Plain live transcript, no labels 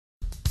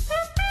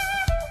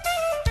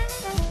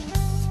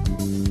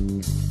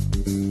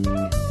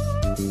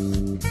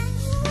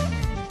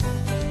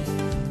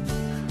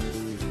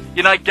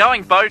You know,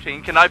 going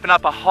boating can open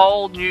up a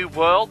whole new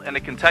world, and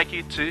it can take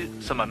you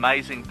to some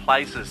amazing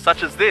places,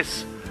 such as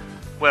this.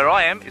 Where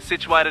I am is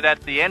situated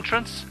at the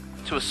entrance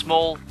to a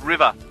small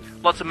river.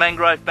 Lots of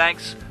mangrove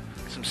banks,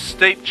 some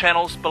steep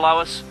channels below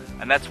us,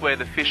 and that's where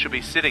the fish will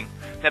be sitting.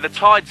 Now the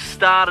tide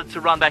started to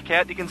run back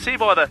out. You can see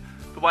by the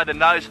way the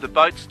nose of the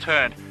boat's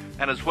turned,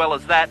 and as well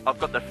as that, I've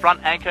got the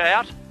front anchor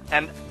out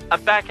and a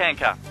back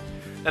anchor.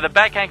 Now the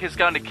back anchor is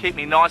going to keep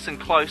me nice and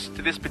close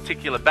to this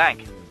particular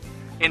bank.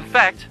 In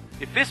fact,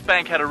 if this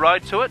bank had a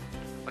road to it,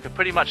 I can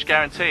pretty much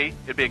guarantee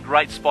it'd be a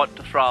great spot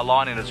to throw a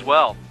line in as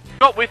well.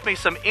 Got with me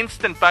some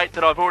instant bait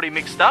that I've already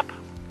mixed up.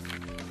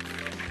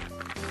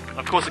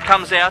 Of course it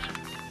comes out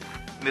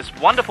in this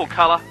wonderful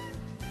colour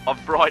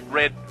of bright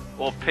red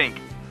or pink.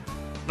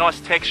 Nice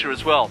texture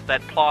as well,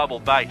 that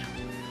pliable bait.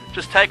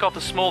 Just take off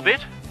a small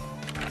bit.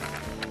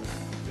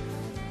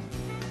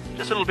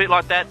 Just a little bit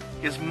like that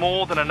is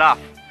more than enough.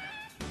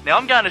 Now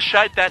I'm going to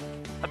shape that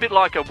a bit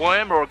like a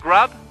worm or a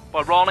grub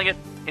by rolling it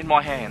in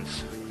my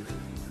hands.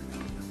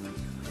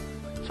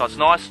 So it's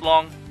nice,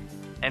 long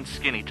and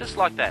skinny, just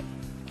like that.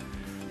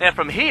 Now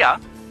from here,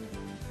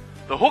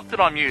 the hook that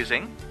I'm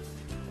using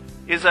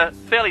is a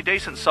fairly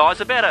decent size,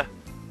 about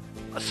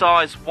a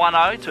size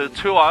 1/0 to a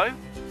 2/0,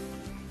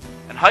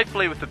 and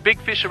hopefully with the big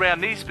fish around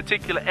these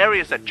particular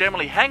areas that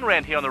generally hang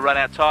around here on the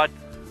run-out tide,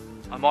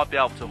 I might be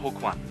able to hook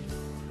one.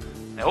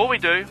 Now all we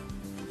do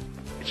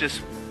is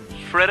just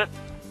thread it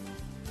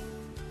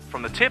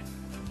from the tip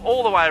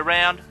all the way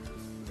around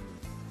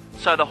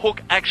so the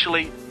hook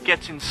actually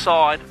gets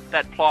inside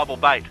that pliable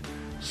bait.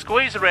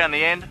 Squeeze around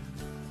the end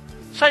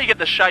so you get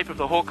the shape of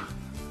the hook,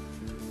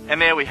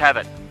 and there we have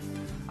it.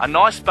 A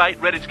nice bait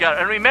ready to go.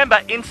 And remember,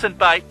 instant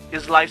bait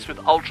is laced with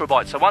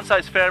ultrabite, so once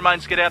those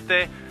pheromones get out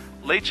there,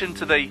 leach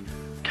into the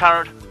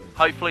current,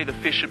 hopefully the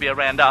fish should be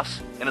around us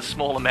in a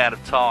small amount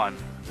of time.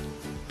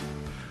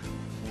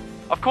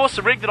 Of course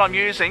the rig that I'm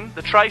using,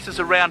 the trace is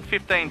around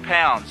 15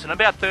 pounds and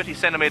about 30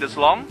 centimetres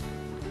long,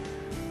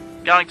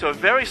 going to a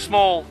very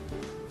small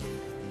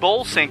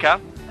ball sinker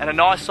and a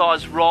nice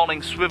size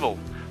rolling swivel.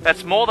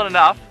 That's more than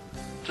enough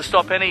to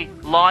stop any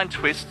line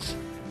twists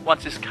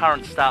once this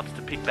current starts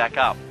to pick back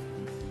up.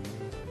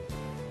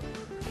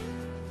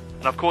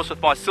 And of course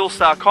with my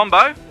Silstar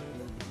combo,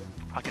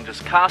 I can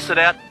just cast it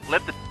out,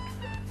 let the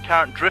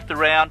current drift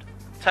around,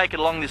 take it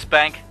along this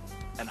bank,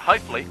 and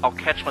hopefully I'll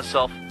catch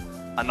myself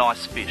a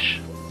nice fish.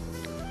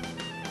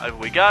 Over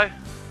we go,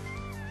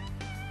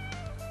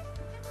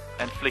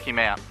 and flick him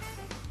out.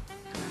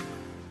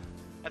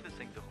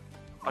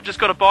 I've just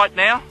got a bite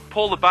now,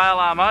 pull the bail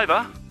arm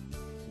over,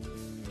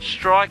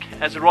 strike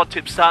as the rod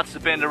tip starts to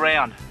bend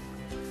around.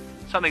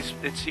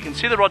 You can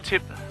see the rod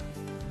tip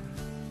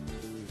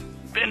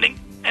bending,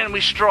 and we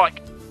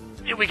strike.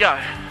 Here we go.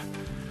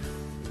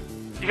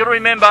 You got to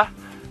remember,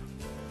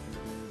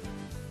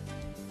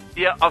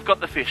 yeah, I've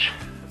got the fish.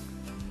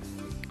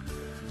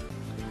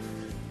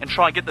 And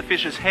try and get the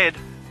fish's head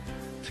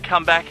to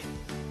come back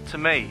to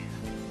me.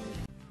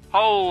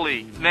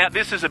 Holy, now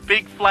this is a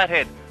big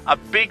flathead,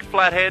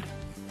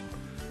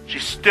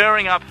 She's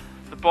stirring up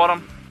the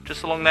bottom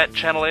just along that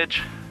channel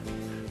edge.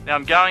 Now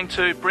I'm going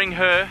to bring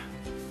her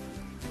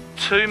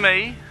to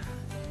me.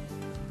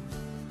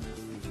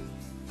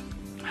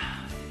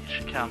 Here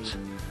she comes.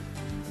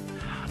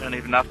 I don't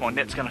even know if my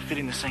net's going to fit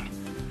in this thing.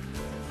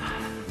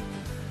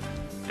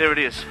 There it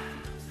is.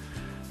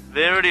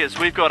 There it is.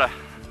 We've got her.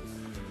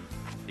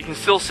 You can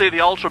still see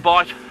the ultra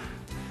bite.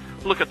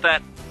 Look at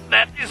that.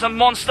 That is a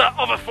monster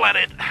of a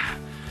flathead.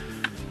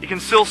 You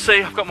can still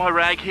see I've got my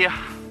rag here.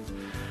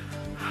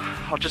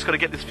 I've just got to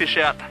get this fish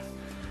out.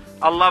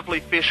 A lovely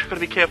fish. I've got to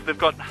be careful, they've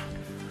got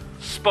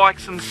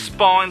spikes and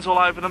spines all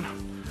over them.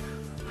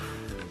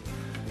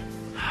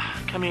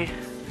 Come here.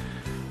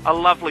 A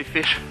lovely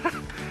fish.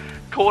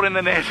 Caught in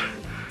the net.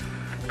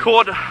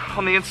 Caught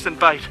on the instant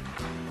bait.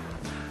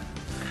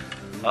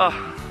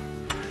 Oh.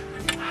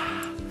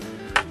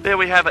 There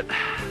we have it.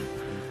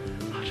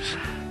 I'll just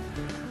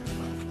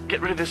get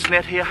rid of this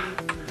net here.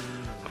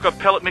 I've got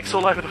pellet mix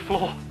all over the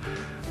floor.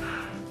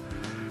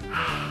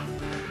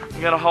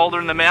 I'm going to hold her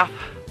in the mouth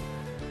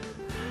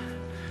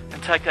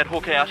and take that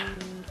hook out.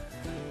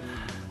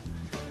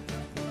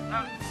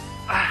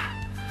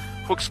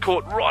 Hook's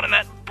caught right in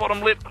that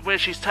bottom lip where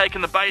she's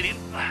taken the bait in.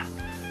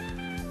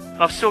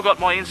 And I've still got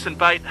my instant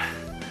bait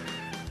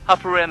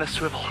up around the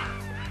swivel.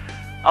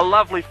 A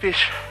lovely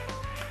fish.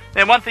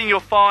 Now one thing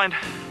you'll find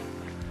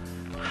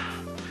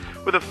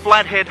with a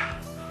flathead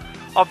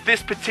of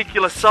this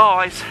particular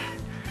size,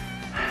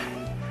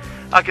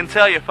 I can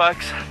tell you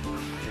folks,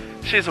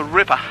 she's a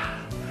ripper.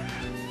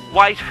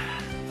 Weight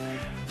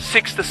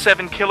 6 to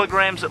 7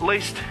 kilograms at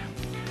least.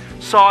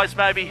 Size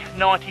maybe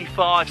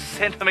 95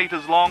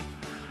 centimeters long.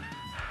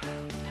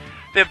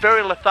 They're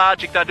very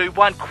lethargic. They do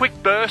one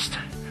quick burst,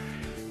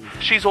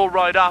 she's all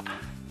rode up.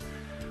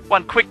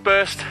 One quick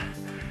burst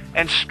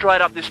and straight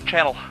up this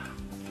channel.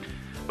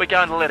 We're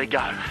going to let her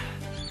go.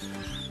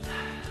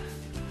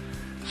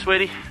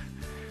 Sweetie,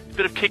 a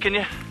bit of kick in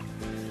you.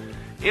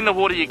 In the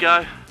water you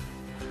go.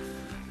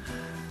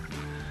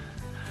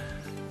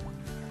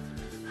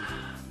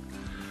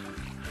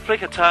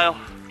 flick a tail,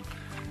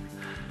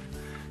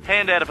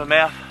 hand out of a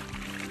mouth.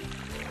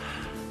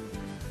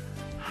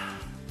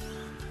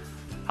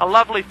 A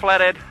lovely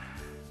flathead,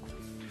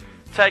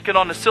 taken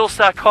on the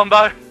Silstar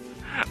combo.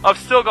 I've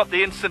still got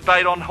the instant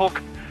bait on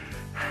hook.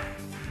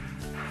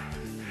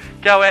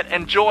 Go out,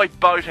 enjoy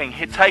boating.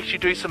 It takes you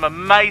to some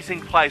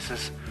amazing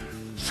places,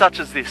 such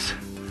as this.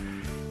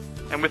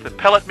 And with the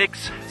pellet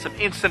mix, some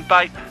instant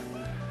bait,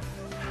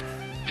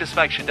 just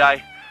makes your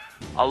day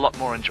a lot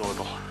more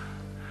enjoyable.